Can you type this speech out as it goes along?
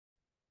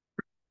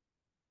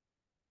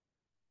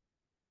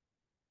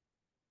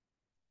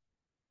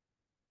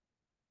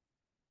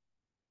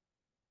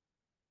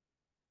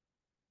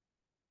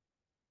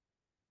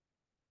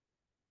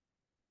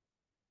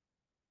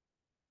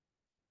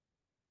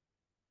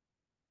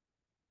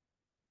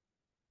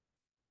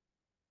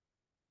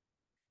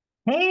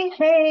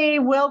Hey,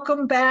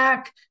 welcome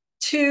back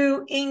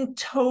to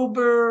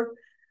Inktober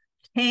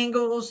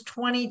Tangles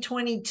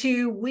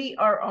 2022. We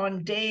are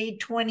on day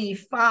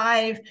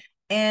 25,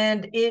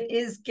 and it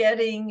is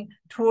getting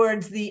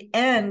towards the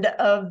end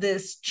of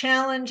this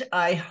challenge.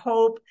 I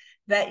hope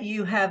that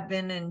you have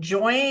been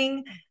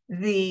enjoying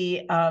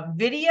the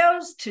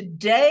videos.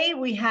 Today,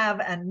 we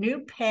have a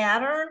new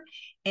pattern,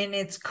 and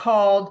it's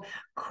called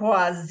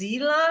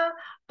Kwazeela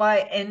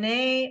by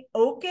Ene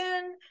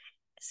Oken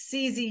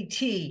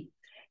CZT.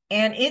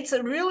 And it's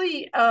a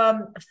really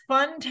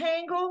fun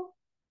tangle.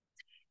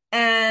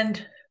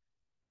 And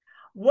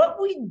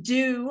what we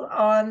do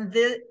on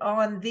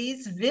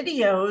these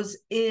videos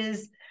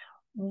is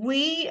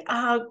we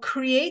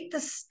create the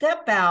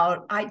step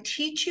out. I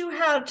teach you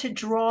how to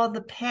draw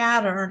the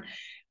pattern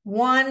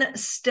one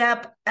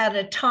step at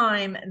a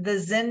time, the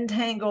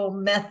Zentangle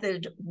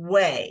method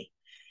way.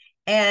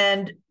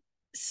 And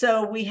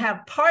so we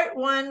have part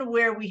one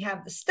where we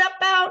have the step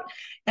out,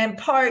 and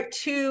part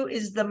two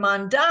is the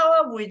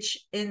mandala, which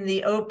in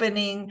the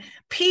opening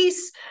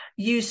piece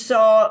you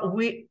saw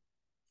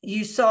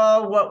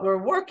what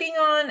we're working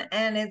on,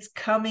 and it's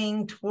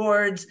coming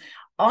towards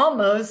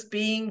almost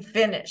being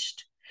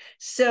finished.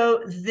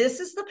 So this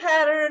is the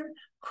pattern,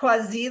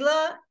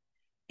 Kwazeela.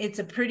 It's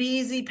a pretty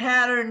easy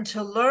pattern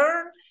to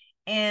learn,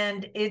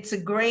 and it's a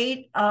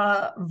great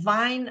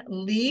vine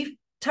leaf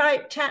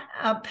type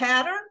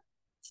pattern.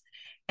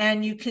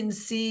 And you can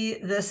see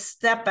the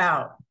step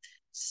out.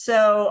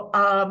 So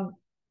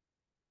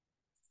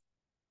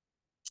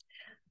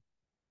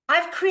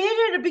I've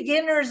created a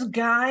beginner's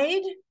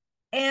guide.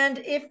 And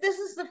if this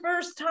is the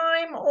first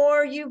time,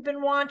 or you've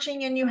been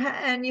watching and you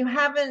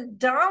haven't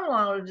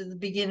downloaded the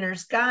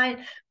beginner's guide,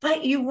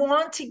 but you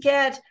want to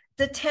get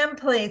the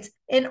templates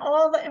and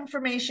all the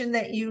information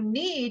that you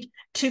need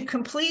to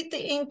complete the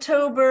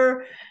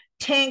Inktober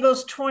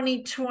Tangles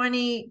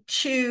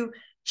 2022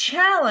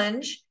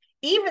 challenge,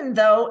 even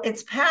though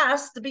it's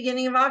past the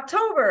beginning of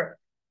October,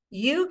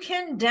 you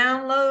can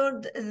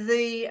download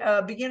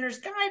the beginner's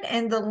guide,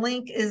 and the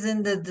link is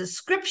in the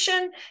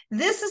description.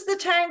 This is the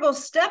tangle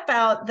step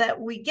out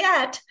that we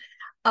get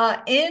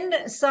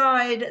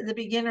inside the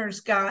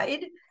beginner's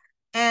guide,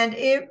 and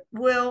it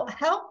will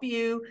help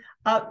you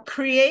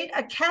create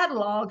a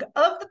catalog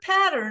of the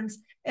patterns.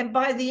 And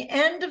by the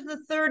end of the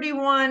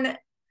 31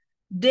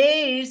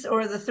 days,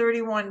 or the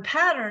 31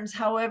 patterns,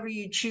 however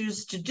you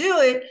choose to do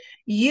it,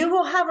 you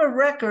will have a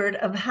record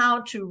of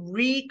how to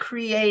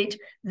recreate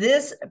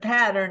this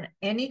pattern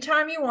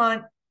anytime you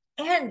want.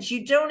 And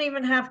you don't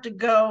even have to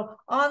go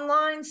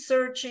online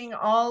searching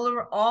all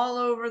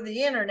over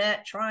the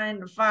internet trying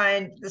to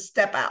find the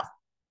step out.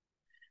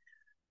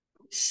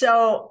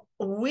 So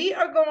we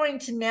are going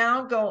to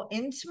now go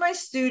into my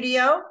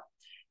studio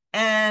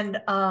and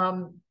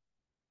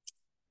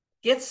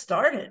get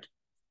started.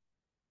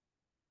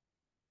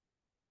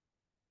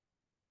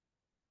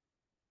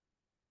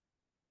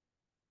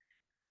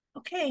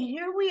 Okay,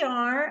 here we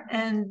are,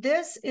 and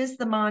this is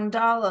the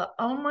mandala.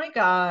 Oh my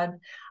God,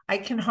 I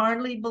can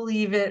hardly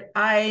believe it.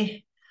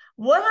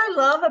 What I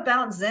love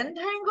about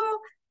Zentangle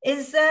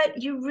is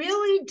that you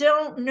really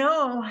don't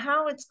know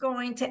how it's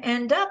going to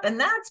end up, and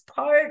that's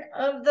part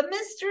of the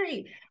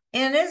mystery,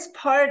 and is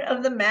part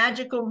of the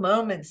magical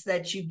moments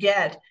that you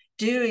get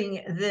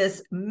doing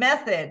this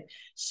method.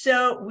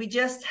 So we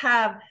just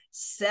have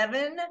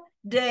 7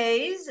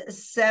 days,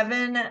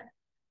 seven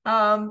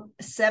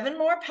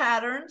more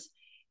patterns.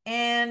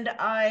 And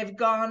I've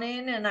gone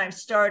in and I've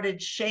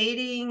started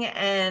shading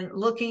and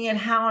looking at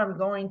how I'm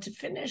going to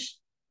finish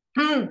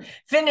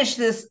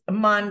this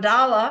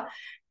mandala.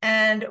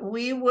 And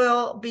we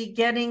will be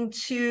getting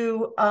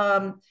to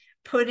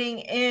putting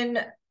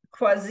in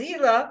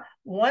Kwazeela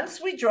once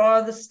we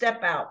draw the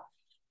step out.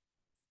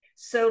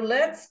 So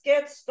let's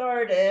get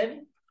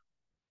started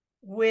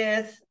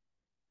with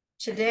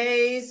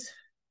today's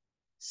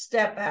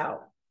step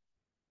out.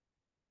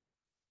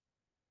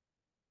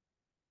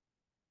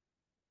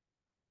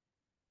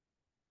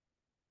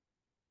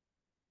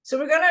 So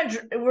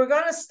we're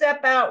gonna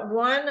step out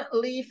one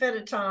leaf at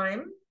a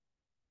time,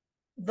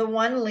 the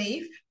one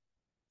leaf.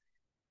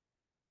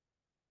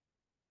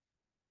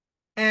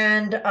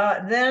 And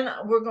then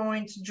we're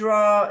going to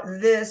draw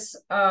this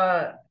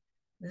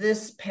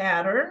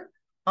pattern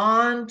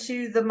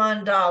onto the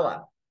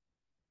mandala.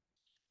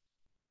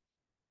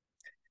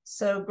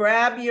 So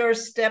grab your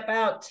step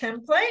out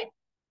template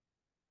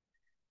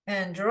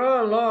and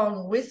draw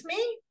along with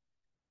me.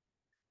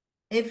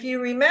 If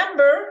you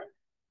remember,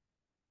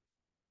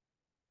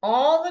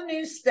 all the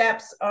new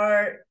steps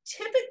are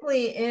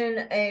typically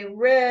in a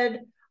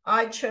red.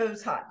 I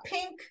chose hot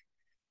pink,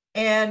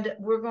 and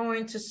we're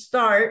going to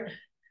start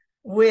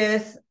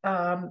with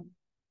the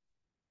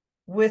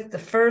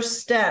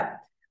first step,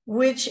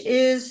 which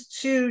is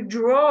to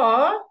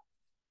draw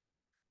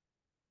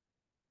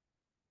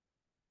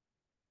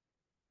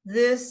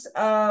this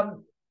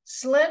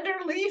slender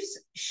leaf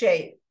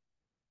shape.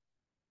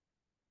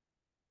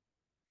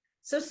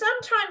 So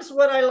sometimes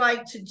what I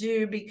like to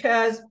do,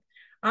 because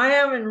I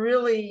haven't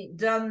really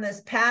done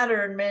this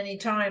pattern many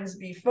times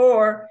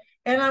before,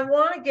 and I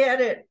want to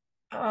get it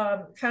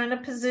kind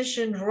of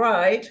positioned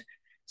right.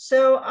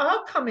 So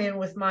I'll come in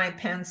with my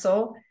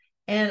pencil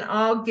and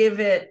I'll give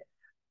it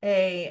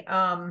a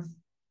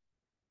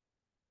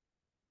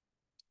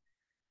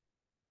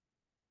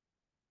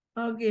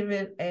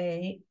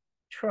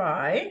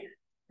try.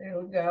 There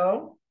we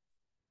go.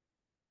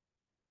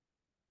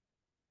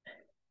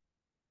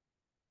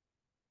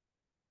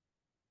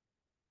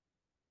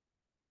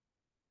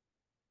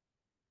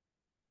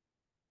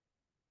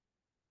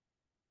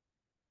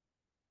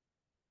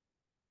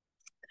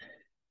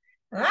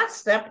 And that's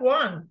step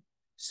one.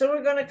 So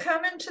we're going to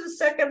come into the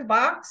second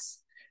box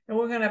and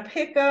we're going to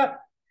pick up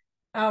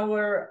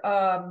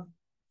our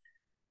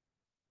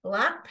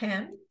black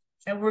pen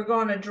and we're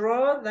going to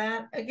draw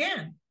that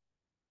again.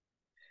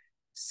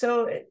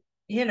 So,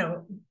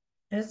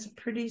 it's a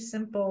pretty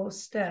simple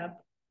step.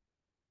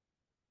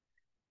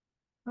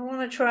 I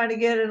want to try to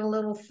get it a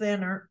little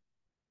thinner.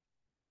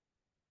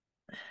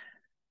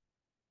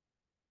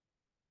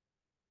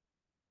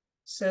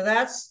 So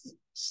that's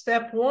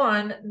step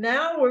one.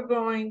 Now we're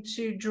going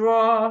to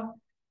draw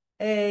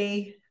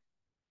a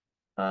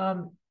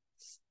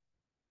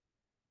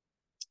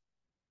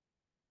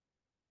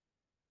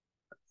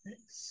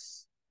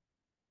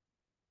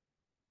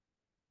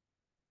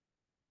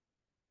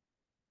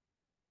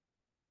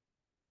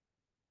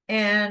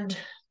and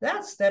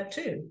that's step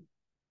two.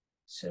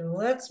 So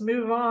let's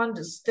move on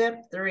to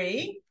step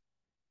three.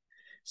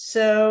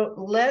 So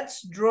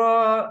let's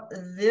draw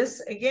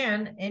this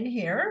again in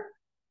here.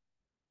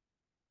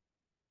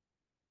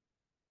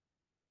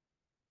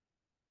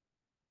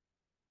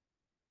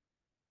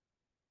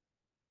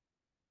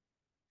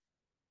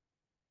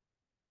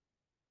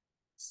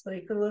 It's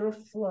like a little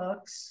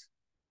flux.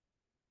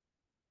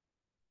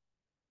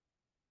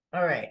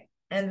 All right.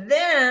 And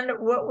then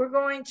what we're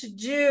going to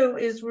do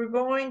is we're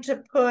going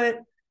to put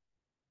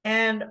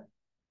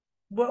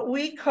what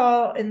we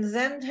call in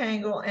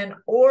Zentangle an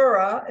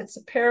aura. It's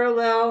a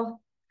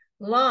parallel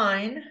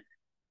line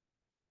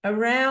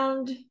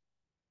around.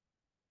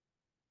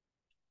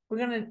 We're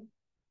going to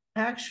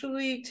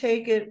actually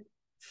take it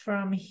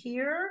from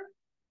here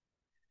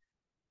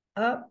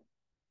up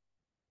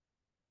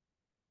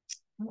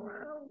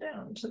around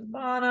down to the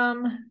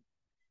bottom.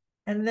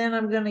 And then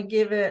I'm going to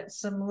give it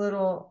some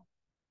little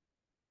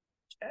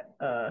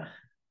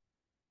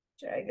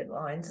jagged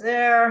lines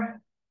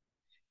there.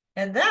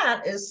 And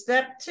that is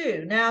step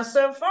two. Now,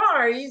 so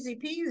far, easy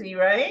peasy,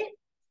 right?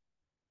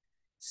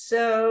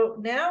 So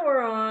now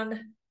we're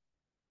on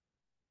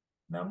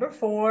number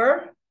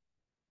 4.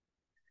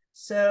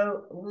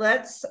 So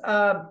let's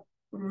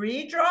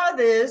redraw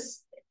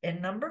this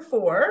in number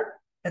 4,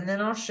 and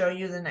then I'll show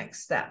you the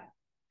next step.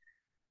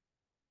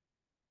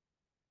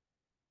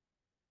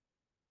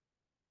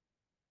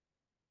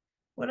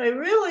 What I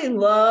really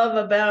love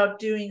about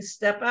doing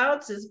step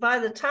outs is by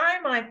the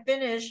time I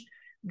finish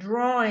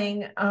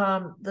drawing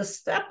the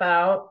step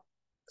out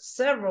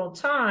several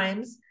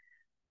times,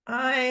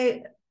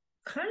 I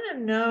kind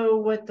of know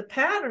what the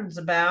pattern's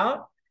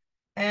about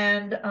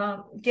and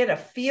get a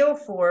feel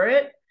for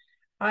it.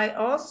 I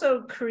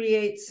also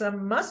create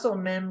some muscle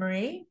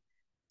memory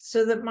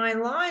so that my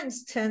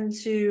lines tend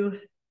to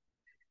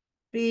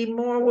be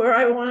more where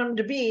I want them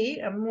to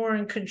be. I'm more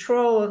in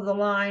control of the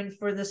line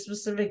for the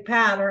specific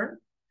pattern.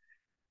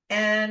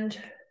 And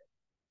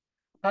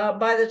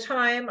by the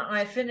time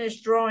I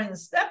finish drawing the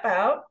step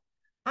out,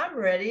 I'm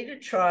ready to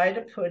try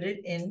to put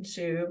it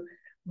into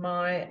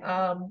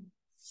my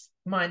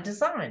my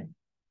design.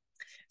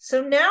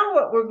 So now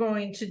what we're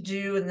going to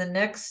do in the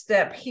next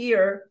step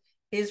here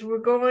is we're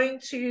going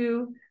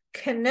to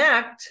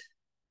connect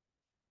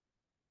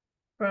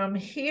from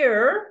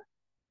here,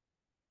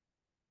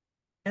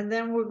 and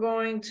then we're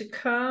going to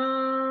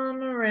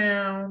come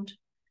around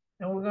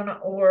and we're going to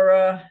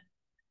aura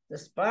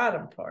this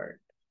bottom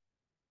part.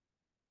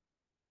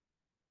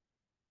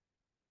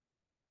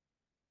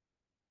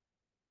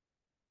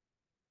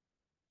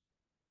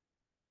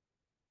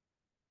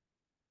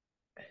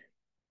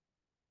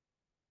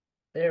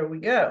 There we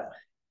go.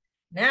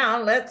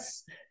 Now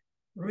let's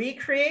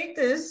recreate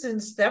this in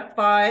step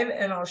 5,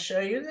 and I'll show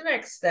you the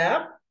next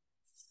step.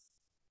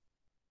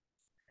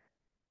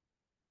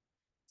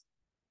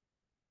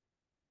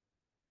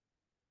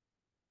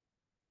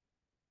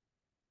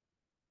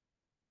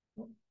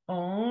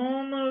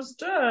 Almost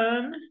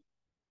done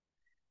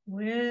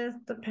with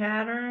the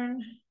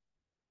pattern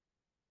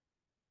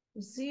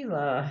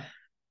Kwazeela.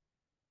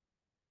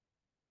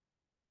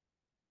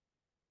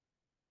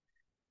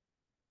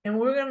 And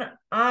we're gonna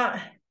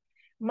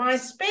my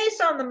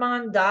space on the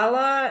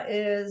mandala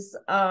is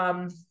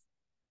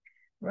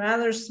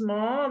rather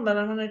small, but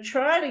I'm going to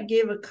try to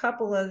give a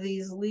couple of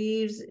these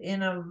leaves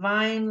in a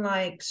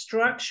vine-like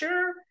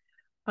structure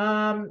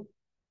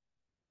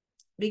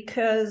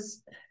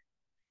because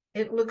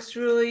it looks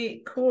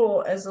really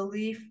cool as a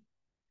leaf,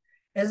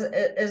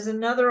 as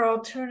another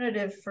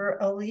alternative for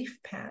a leaf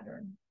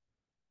pattern.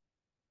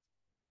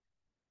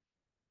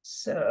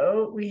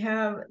 So we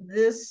have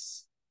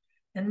this,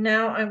 and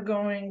now I'm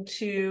going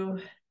to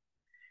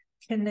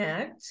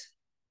connect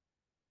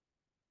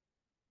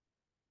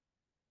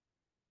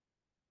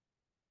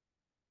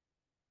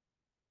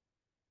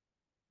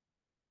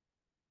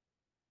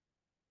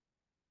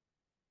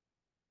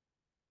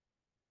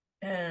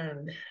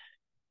And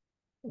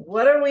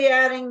what are we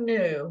adding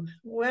new?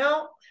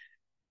 Well,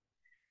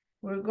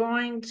 we're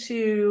going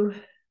to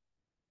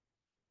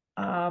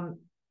I'm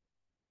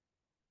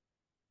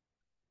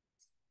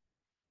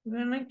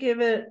going to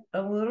give it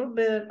a little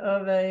bit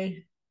of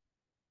a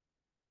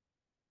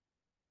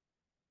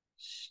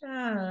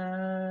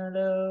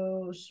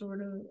shadow,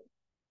 sort of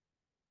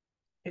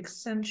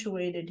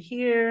accentuated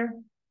here.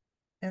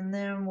 And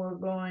then we're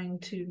going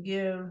to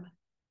give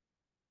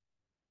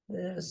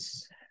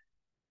this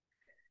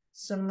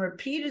some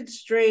repeated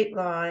straight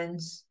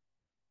lines.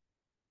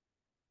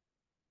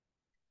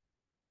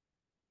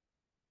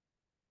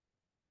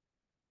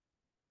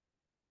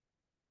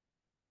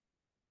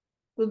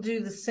 We'll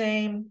do the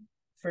same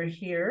for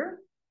here.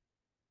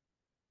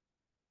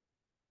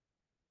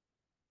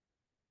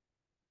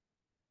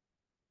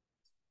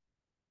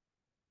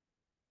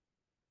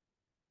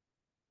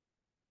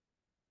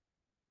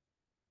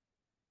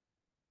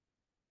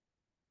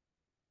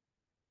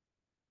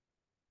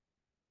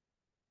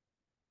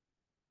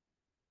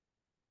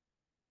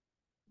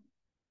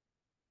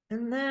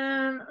 And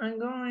then I'm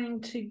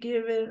going to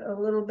give it a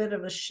little bit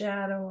of a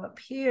shadow up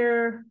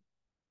here.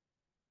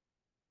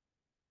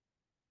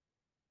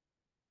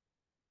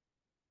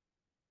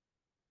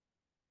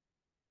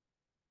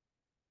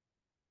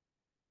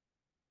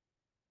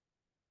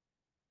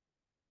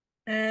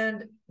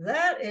 And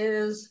that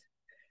is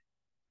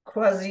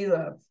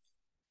Kwazeela.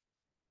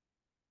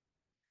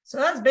 So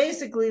that's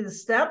basically the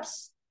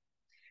steps.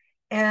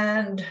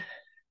 And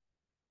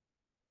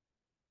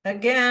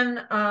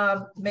again,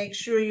 make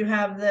sure you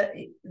have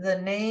the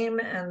name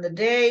and the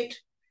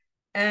date.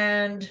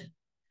 And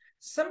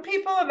some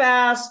people have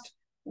asked,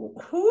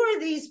 who are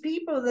these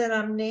people that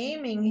I'm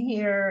naming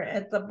here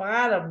at the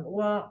bottom?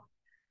 Well,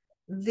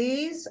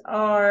 these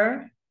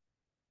are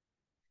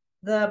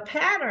the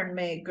pattern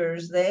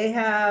makers. They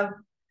have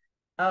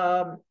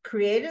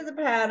created the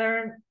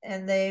pattern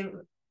and they've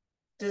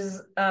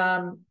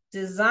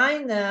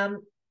designed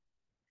them.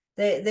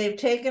 They've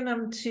taken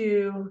them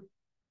to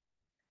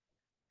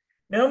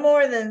no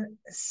more than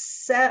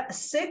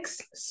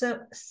six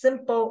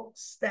simple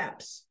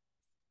steps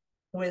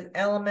with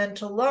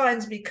elemental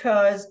lines,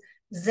 because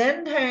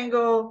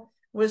Zentangle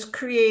was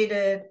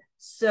created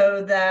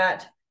so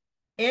that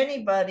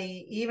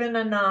anybody, even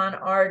a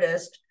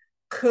non-artist,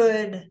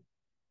 could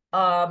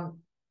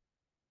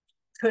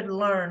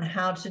learn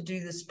how to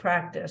do this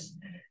practice.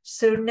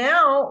 So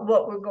now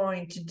what we're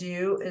going to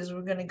do is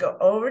we're going to go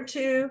over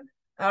to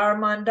our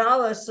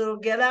mandala. So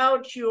get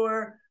out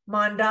your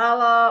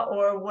mandala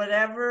or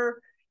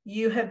whatever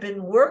you have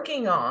been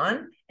working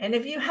on. And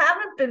if you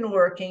haven't been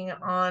working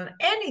on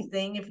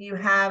anything, if you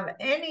have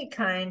any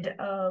kind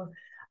of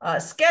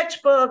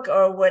sketchbook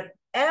or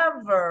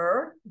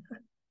whatever,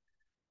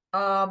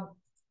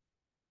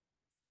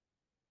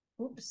 oops,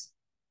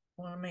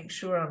 I want to make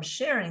sure I'm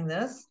sharing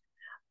this.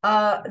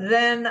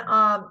 Then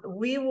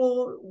we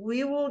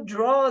will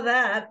draw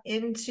that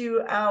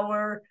into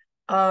our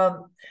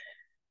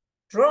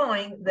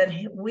drawing that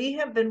we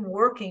have been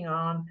working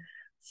on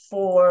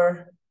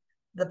for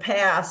the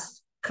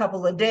past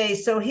couple of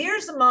days. So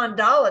here's the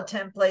mandala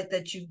template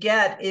that you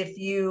get if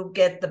you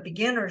get the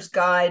beginner's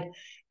guide.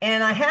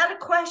 And I had a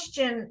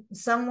question.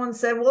 Someone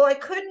said, well, I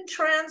couldn't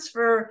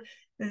transfer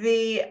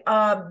the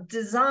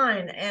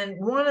design.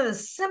 And one of the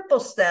simple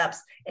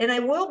steps, and I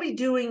will be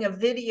doing a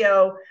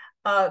video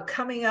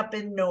coming up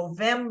in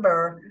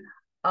November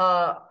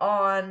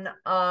on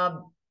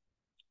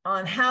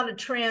how to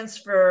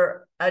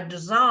transfer a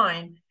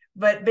design.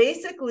 But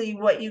basically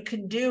what you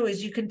can do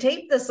is you can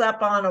tape this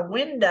up on a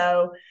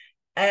window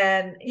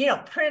and, you know,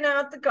 print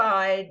out the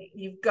guide.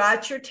 You've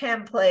got your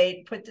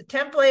template, put the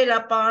template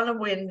up on a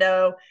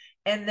window,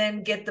 and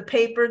then get the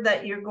paper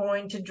that you're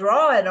going to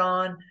draw it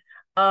on,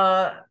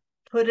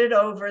 put it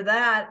over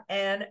that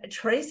and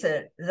trace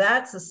it.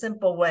 That's a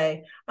simple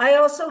way. I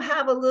also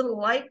have a little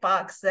light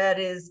box that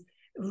is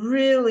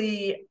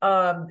really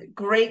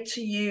great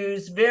to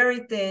use,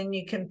 very thin.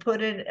 You can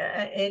put it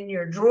in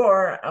your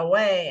drawer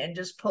away and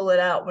just pull it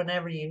out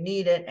whenever you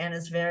need it, and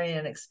it's very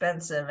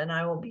inexpensive. And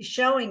I will be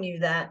showing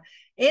you that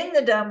in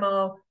the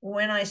demo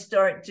when I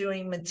start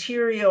doing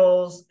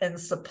materials and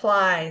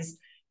supplies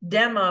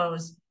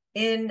demos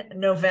in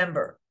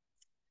November.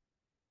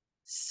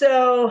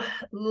 So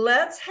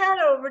let's head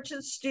over to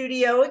the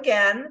studio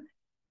again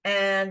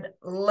and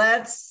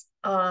let's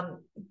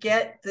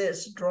get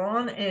this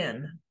drawn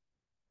in.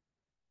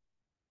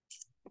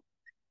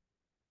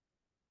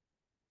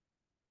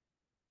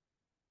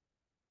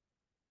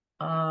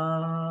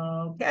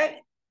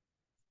 Okay.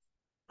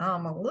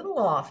 I'm a little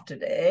off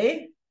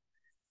today.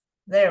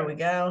 There we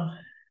go.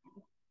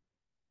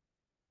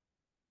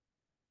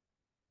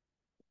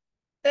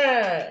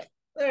 There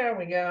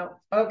we go.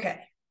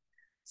 Okay.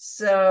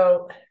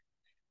 So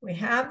we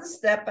have the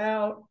step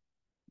out.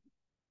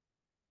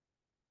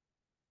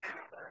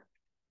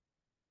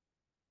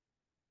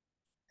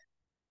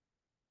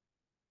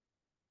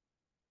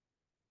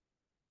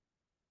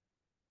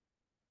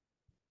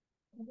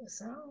 Pull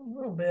this out a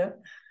little bit.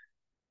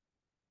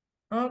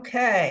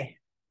 Okay.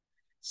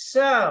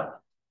 So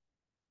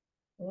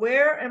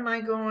where am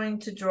I going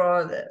to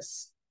draw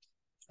this?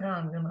 Oh,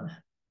 I'm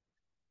gonna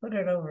put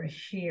it over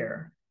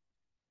here.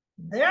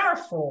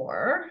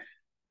 Therefore,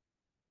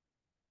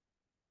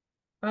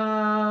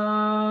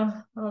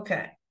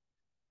 okay.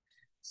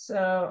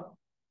 So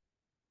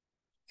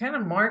kind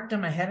of marked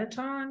them ahead of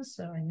time,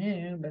 so I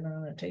knew, but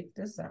I'm gonna take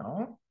this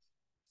out.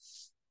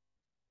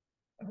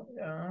 There we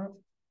go.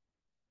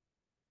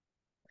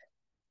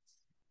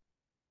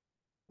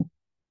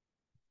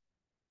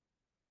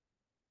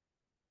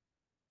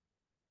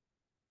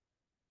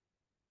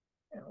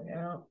 There we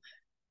go.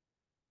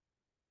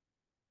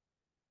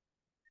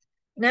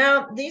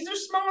 Now, these are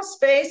small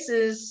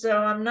spaces,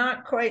 so I'm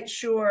not quite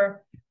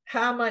sure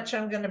how much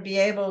I'm going to be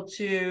able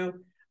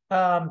to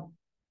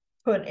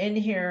put in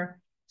here.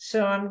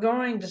 So I'm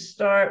going to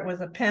start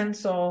with a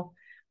pencil,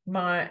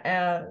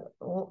 my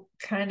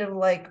kind of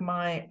like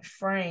my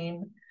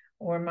frame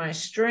or my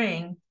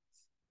string.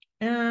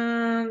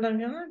 And I'm going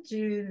to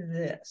do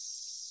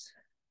this.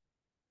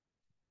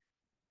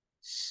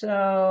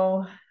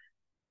 So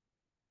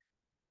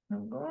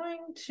I'm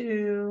going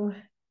to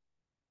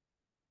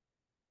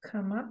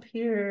come up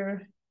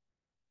here,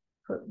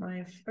 put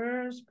my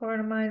first part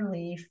of my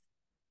leaf.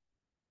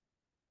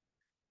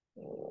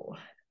 Oh.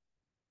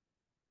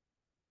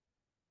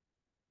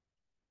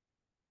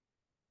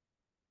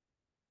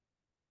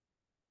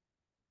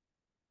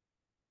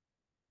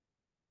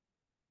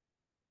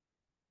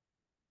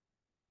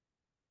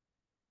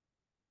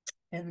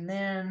 And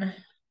then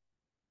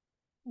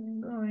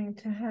I'm going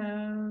to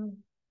have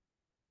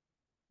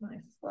my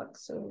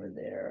flux over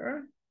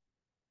there,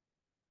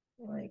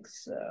 like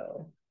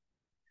so.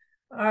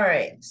 All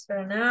right,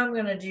 so now I'm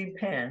going to do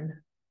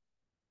pen.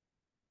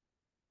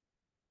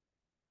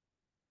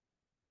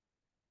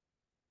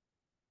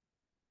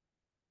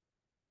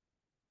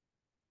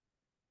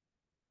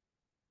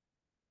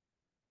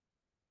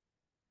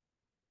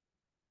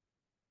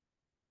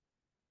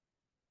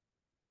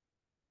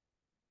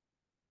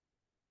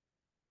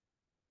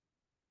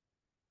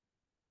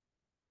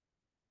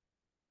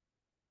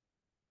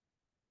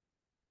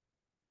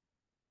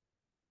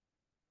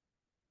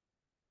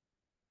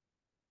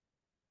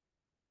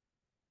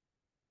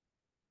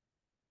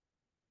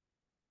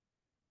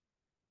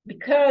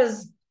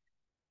 Because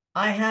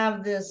I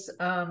have this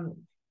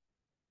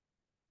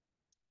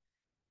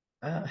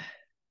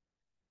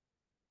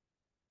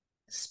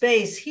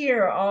space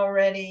here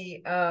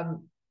already,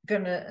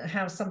 gonna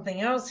have something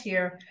else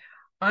here.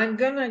 I'm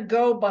gonna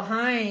go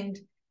behind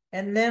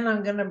and then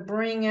I'm gonna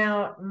bring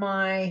out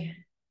my,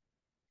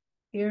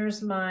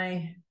 here's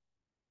my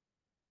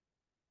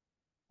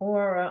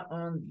aura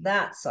on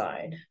that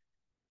side.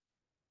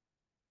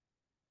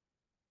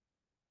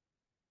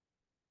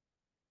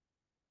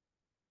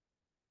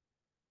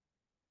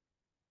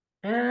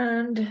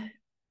 And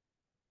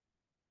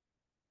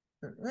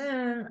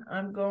then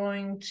I'm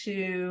going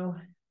to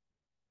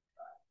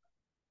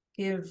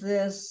give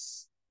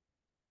this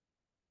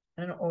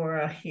an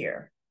aura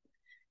here.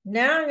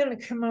 Now I'm going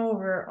to come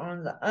over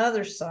on the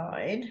other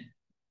side.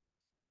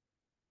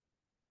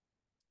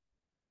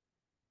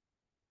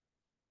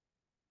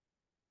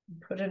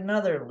 Put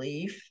another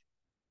leaf.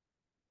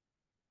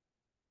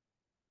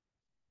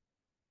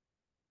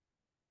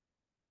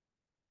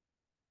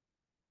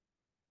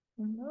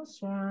 And this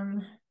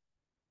one.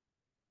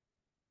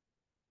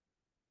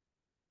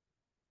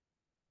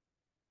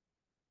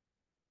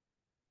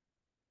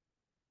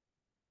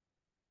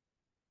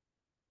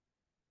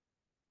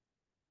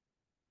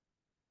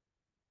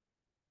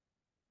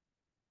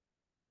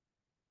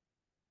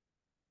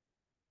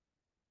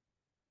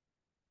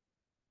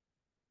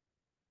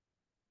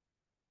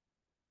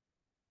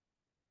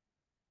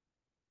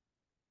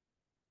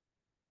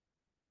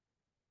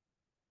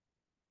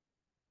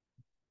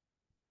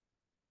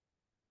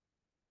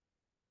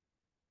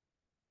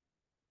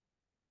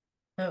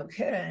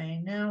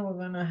 Okay, now we're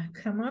going to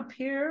come up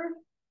here.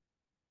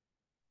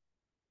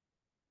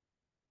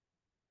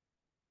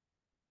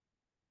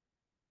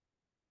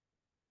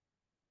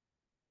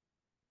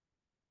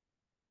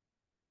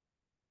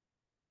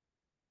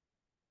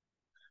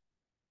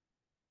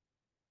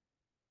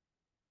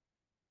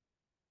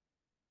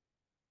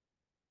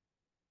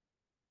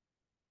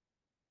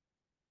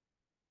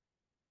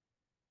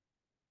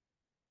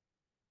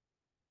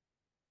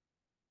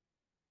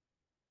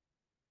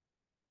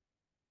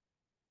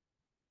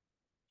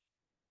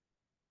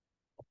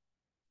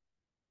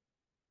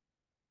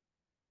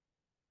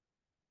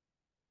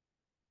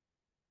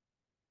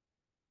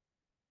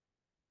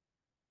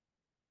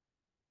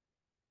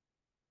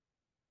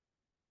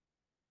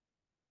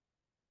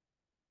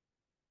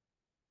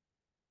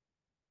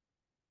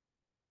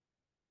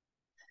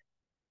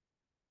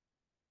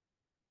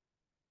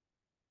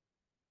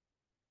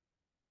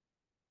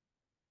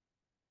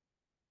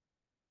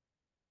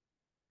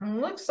 It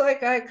looks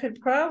like I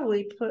could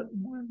probably put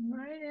one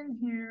right in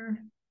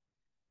here.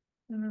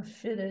 I'm going to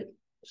fit it,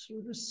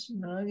 sort of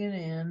snug it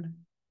in.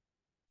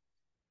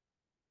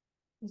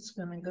 It's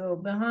going to go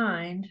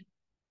behind.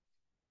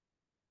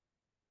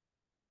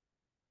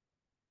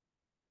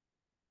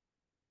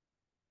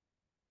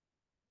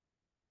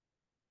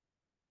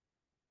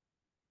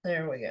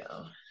 There we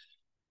go.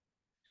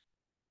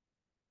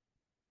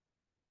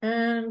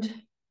 And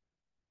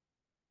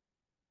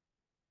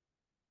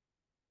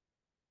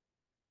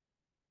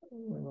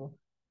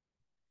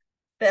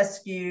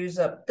fescues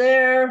up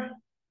there.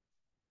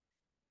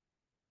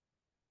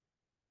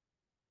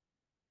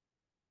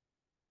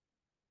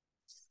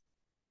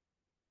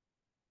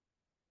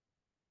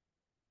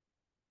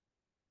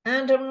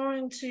 And I'm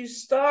going to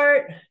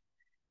start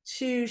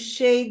to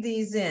shade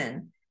these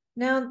in.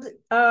 Now,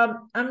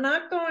 I'm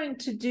not going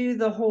to do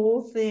the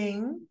whole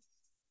thing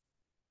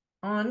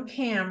on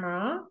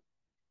camera.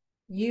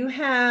 You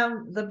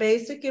have the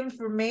basic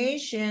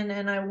information,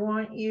 and I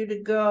want you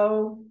to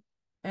go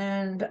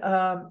and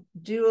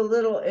do a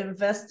little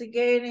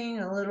investigating,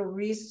 a little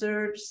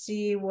research,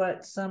 see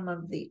what some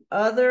of the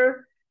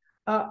other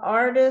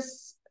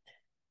artists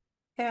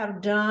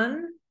have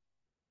done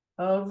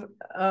of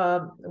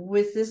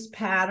with this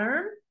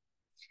pattern.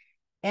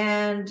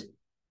 And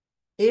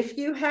if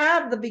you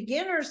have the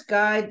beginner's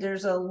guide,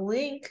 there's a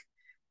link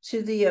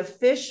to the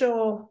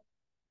official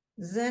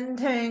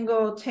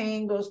Zentangle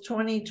Tangles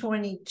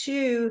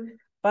 2022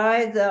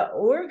 by the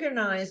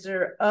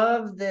organizer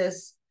of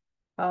this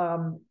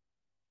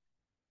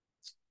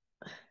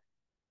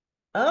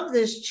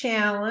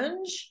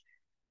challenge,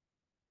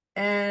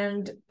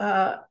 and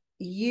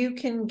you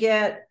can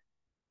get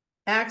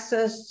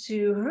access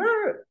to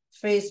her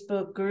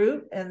Facebook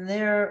group, and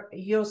there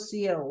you'll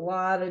see a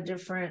lot of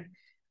different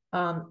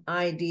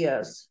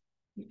ideas.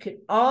 You can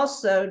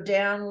also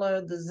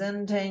download the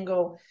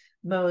Zentangle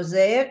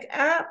Mosaic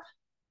app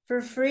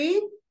for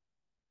free,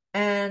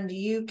 and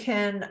you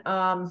can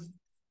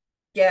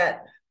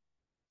get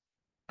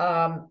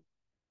in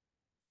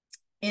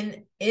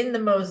the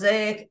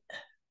Mosaic.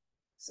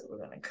 So we're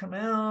going to come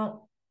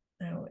out.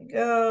 There we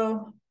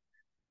go.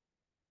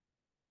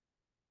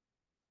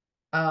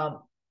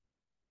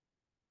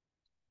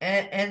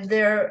 And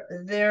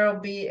there'll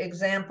be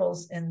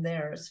examples in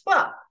there as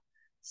well.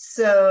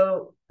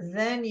 So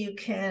then you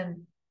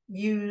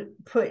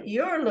put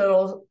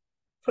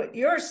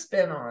your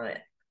spin on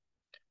it.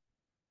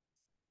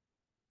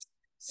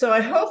 So I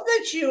hope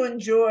that you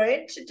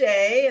enjoyed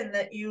today and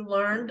that you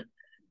learned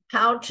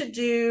how to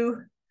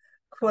do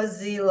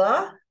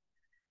Kwazeela.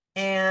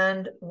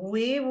 And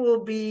we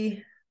will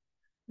be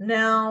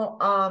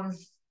now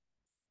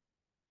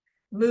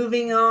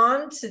moving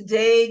on to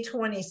day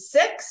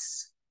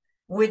 26,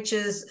 which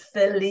is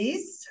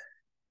Feliz.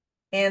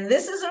 And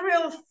this is a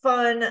real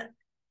fun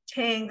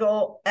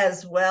tangle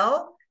as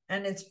well.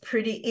 And it's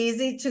pretty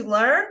easy to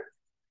learn.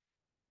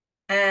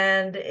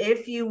 And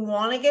if you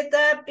want to get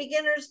that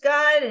beginner's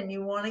guide and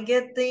you want to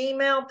get the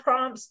email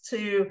prompts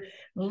to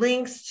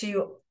links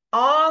to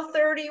all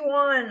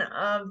 31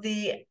 of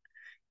the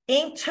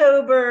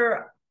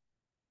Inktober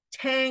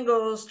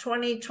Tangles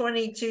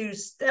 2022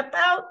 step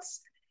outs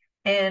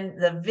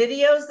and the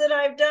videos that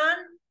I've done,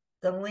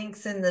 the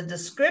links in the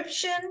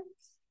description.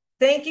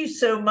 Thank you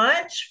so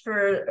much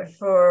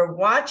for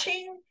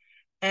watching.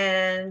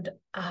 And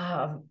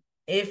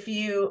if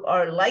you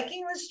are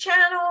liking this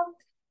channel,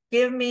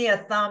 give me a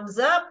thumbs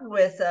up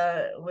with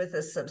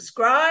a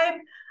subscribe.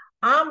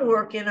 I'm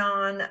working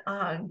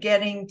on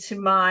getting to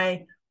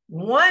my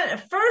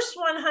first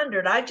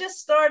 100. I just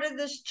started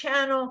this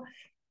channel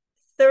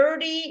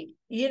 30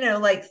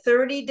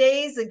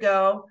 days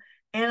ago,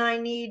 and I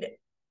need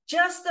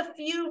just a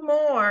few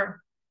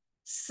more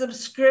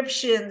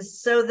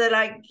subscriptions so that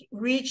I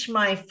reach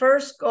my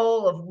first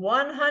goal of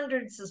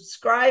 100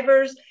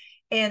 subscribers.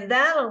 And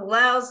that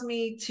allows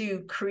me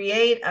to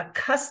create a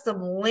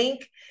custom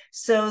link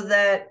so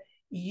that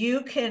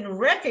you can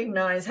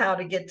recognize how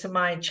to get to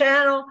my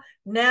channel.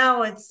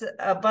 Now it's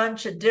a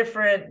bunch of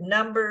different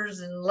numbers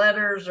and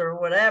letters or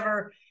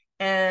whatever,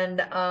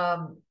 and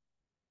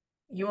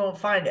you won't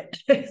find it.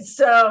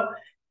 So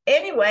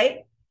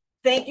anyway,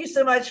 thank you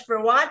so much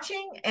for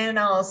watching, and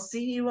I'll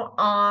see you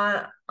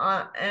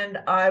and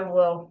I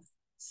will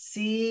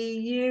see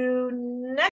you next